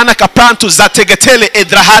etanana kaprantu zategetele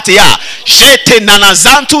edrahatia jete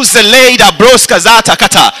nanazantu zeleida broska zata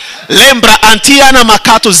kata lembra antiana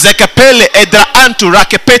makatu zekepele edra antu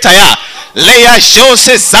rakepeta ya leya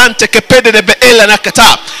jose zante kepede de beela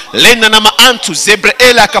nakata lena nama antu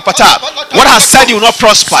zebreela kapata. What has said you will not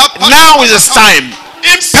prosper? Now is the time.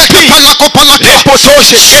 Speak.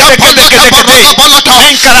 Lepotoshe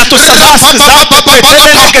enkaratu salas zampu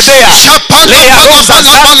petele negedea leya hoza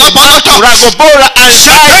zantu mantu ragobora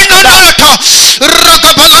anshai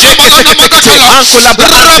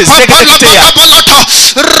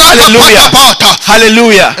hallelujah.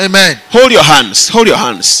 Hallelujah. Amen. Hold your hands. Hold your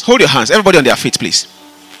hands. Hold your hands. Everybody on their feet, please.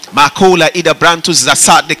 Makola ida brantus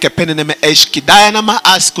zasade kepeneneme eshkidayanama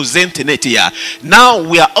askuzentenetia. Now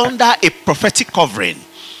we are under a prophetic covering.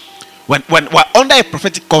 When we're under a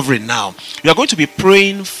prophetic covering now, you are going to be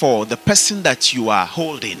praying for the person that you are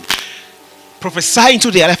holding. Prophesy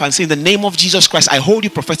into their life and say, in the name of Jesus Christ, I hold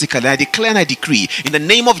you prophetically. I declare and I decree, in the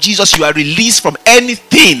name of Jesus, you are released from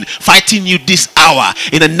anything fighting you this hour.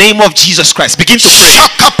 In the name of Jesus Christ, begin to pray.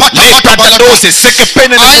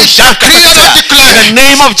 In the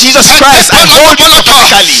name of Jesus Christ, I hold you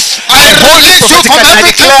prophetically. I hold you prophetically.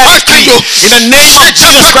 I declare and decree, in the name of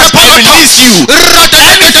Jesus Christ, I release you from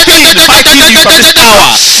anything fighting you from this hour.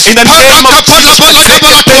 In the name of Jesus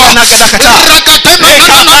Christ,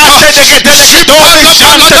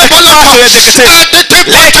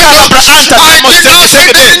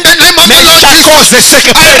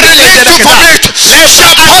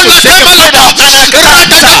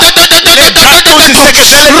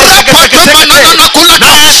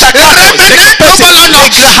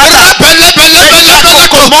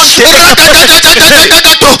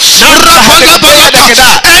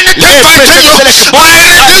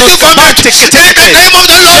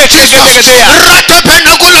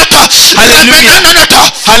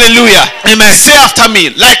 hallelujah. Amen. Say after me,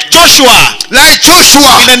 like Joshua,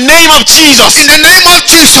 in the name of Jesus,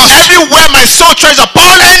 everywhere my soul treads upon,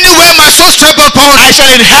 I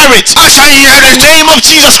shall inherit. In the name of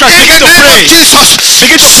Jesus Christ, begin to pray.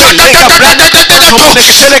 Begin to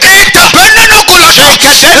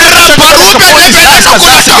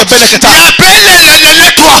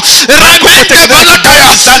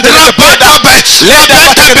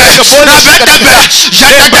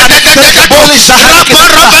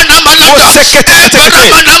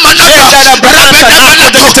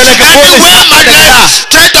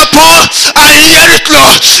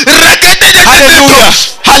hallelujah.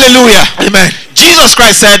 Hallelujah. Amen. Jesus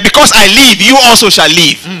Christ said, because I live, you also shall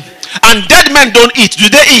live. And dead men don't eat. Do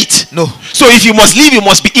they eat? No. So if you must live, you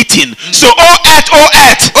must be eaten. So in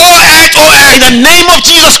the name of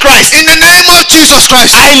Jesus Christ, I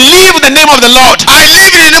live in the name of the Lord.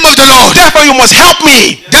 Therefore you must help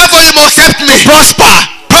me. Prosper.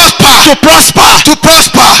 To prosper.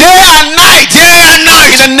 Day and night.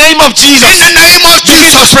 In the name of Jesus.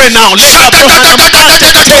 Begin to pray now. I live in the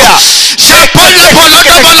name of the Lord. Help me to prosper.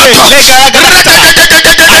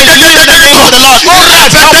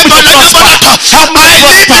 Help me to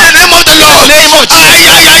prosper. In the name of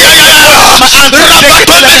Jesus.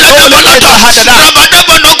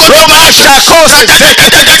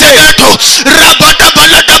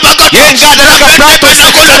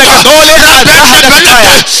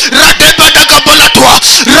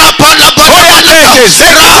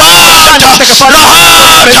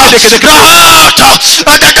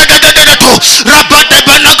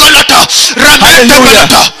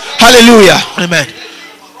 Hallelujah. Amen.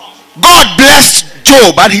 God blessed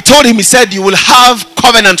Job and he told him, he said, you will have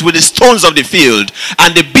covenant with the stones of the field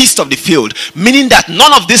and the beast of the field, meaning that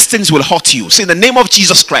none of these things will hurt you. So in the name of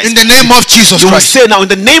Jesus Christ, in the name of Jesus you will Christ, say now, in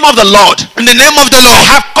the name of the Lord, in the name of the Lord,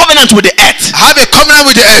 I have covenant with the earth. I have a covenant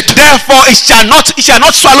with the earth. Therefore it shall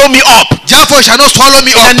not swallow me up. Therefore it shall not swallow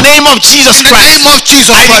me up. In the name of Jesus Christ, in the name of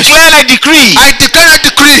Jesus I Christ, declare and I decree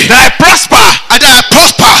that I prosper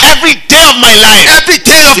every day of my life.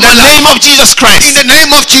 In the name of Jesus Christ, in the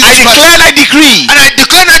name of Jesus I declare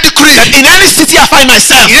and I decree that in any city I find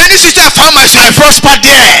myself, I prosper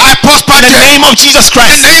there. In the name of Jesus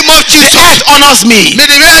Christ. In the name of Jesus. The earth honors me. May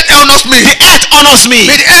the earth honors me. The earth honors me.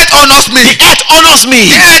 May the earth honors me. The earth honors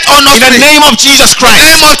me. The earth honors in the me. name of Jesus Christ.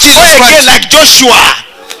 In the name of Jesus Pray Christ. again like Joshua.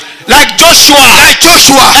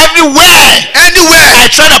 Everywhere I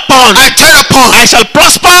tread upon, I shall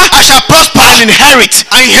prosper. I shall prosper. And inherit.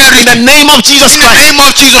 I inherit. In the name of Jesus In the Christ. name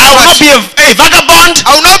of Jesus I will not Christ. be a vagabond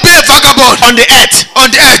I will not be a vagabond on the earth. on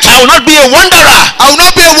the earth. I will not be a wanderer I will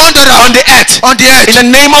not be a wanderer on the earth. on the earth. In the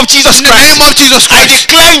name of Jesus In the Christ. name of Jesus I Christ.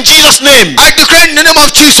 declare in Jesus' name. I declare in the name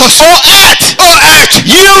of Jesus. Oh earth, Oh earth,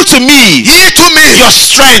 yield to me yield to me your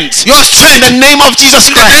strength. your In strength. the name of Jesus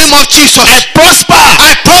In the Christ. name of Jesus. I prosper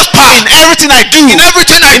I prosper in everything I do. in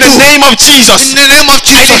everything I In the do. name of Jesus. In the name of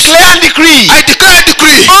I Jesus. declare and decree. I declare and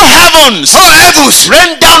decree. Oh heavens, Oh heavens,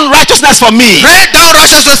 rain down righteousness for me. rain down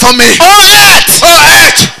righteousness for me. Oh earth, Oh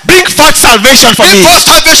earth, bring forth salvation for bring me. forth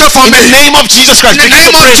salvation for In the me. name of Jesus Christ. In the Begin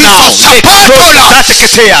to name of pray now. Jesus. Shapakola.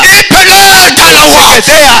 Rateketea. Ipele dalawa.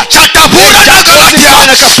 Seketea. Shakapura dalawadia.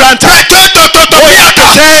 Nekapranta. Reketotototoyaka.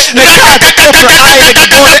 Te nekakopra ai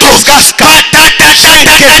negagole gaska.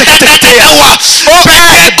 Seketeketea. Oh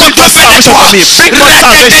earth, bring forth salvation for me. Bring forth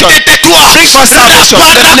salvation. Bring forth salvation.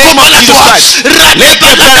 In the name of Jesus Christ.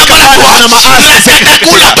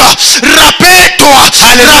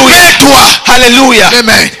 Hallelujah.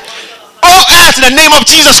 Amen. Oh earth, in the name of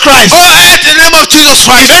Jesus Christ. Oh earth, in the name of Jesus If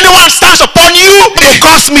Christ. anyone stands upon you to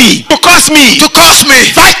curse me, To curse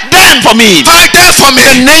me. fight them for me. Fight them for In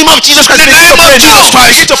the me. name of Jesus Christ. In the Begin to name of pray now. Jesus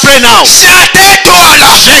Christ. Begin to pray now.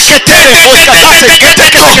 Shadetoala. Rekete, oskatase,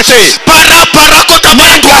 ketekete. Para parakota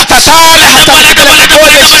Menga tatale, hatakete,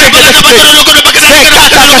 ole, sekete.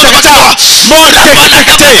 Rekatasekata.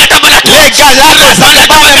 Montekete. Legalala,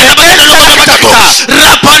 zalebale, lekata.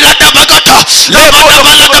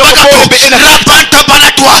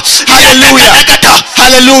 Hallelujah.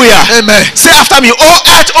 Hallelujah. Amen. Say after me, oh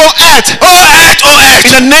earth, oh earth. Oh earth, oh earth.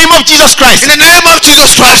 In the name of Jesus Christ. In the name of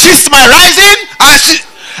Jesus Christ. Assist my rising.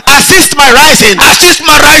 Assist my rising. Assist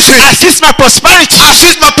my rising. Assist my prosperity.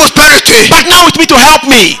 Assist my prosperity. Partner with me to help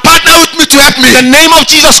me. Partner with me to help me. In the name of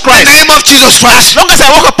Jesus In the Christ. name of Jesus Christ. As long as I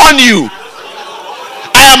walk upon you,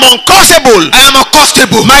 I am uncursable. I am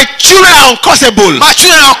uncostable. My children are uncursable. My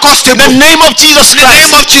children are In uncostable. the name of Jesus In the Christ.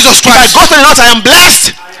 name of Jesus If I Christ. go to the north, I am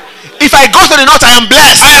blessed. If I go to the north, I am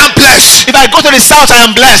blessed. I am blessed. If I go to the south, I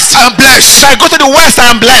am blessed. I am If blessed. I go to the west, I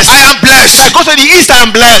am blessed. I am If I blessed. go to the east, I am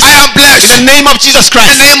blessed. I am In the blessed. name of Jesus In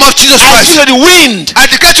Christ. the name of Jesus I Christ. speak to the wind. I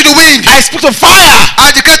declare to the wind. I speak to fire. I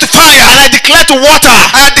declare to fire. And I declare to water.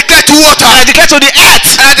 And I declare to water. And I declare to the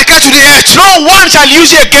earth. And I declare to the earth. No one shall use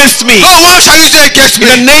it against me. No one shall use it against In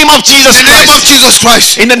the me. name of Jesus In the name of Christ. Jesus Christ.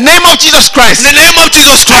 In the name of Jesus Christ. In the name of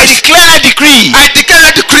Jesus I Christ. declare and I decree I declare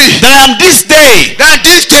and decree that I am this day that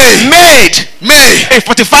this day made may a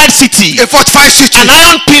fortified city, a fortified city, an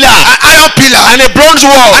iron pillar, an iron pillar, and a bronze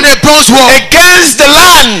wall and a bronze wall against the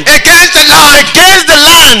land, against the land, against the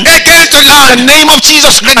land, against the in the land, name of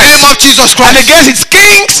Jesus in the name Christ, of Jesus and Christ, against its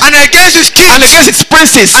kings, and against his and kings, against its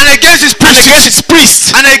princes, and against his and against princes, its priests.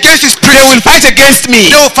 and against his They will priests. fight against me,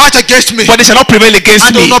 They will fight against me, but they shall not prevail against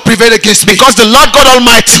and they me, will not prevail against me. because the Lord God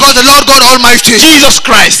Almighty, Because the Lord God Almighty, Jesus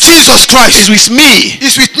Christ, Jesus Christ, is with me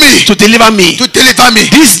is with me to deliver me to deliver me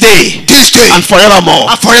this day this day and forevermore.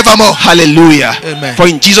 and forevermore. Hallelujah. Amen. For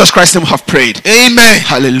in Jesus Christ's name we have prayed. Amen.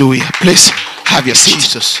 Hallelujah. Please have your seat.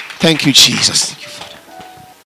 Jesus. Thank you, Jesus.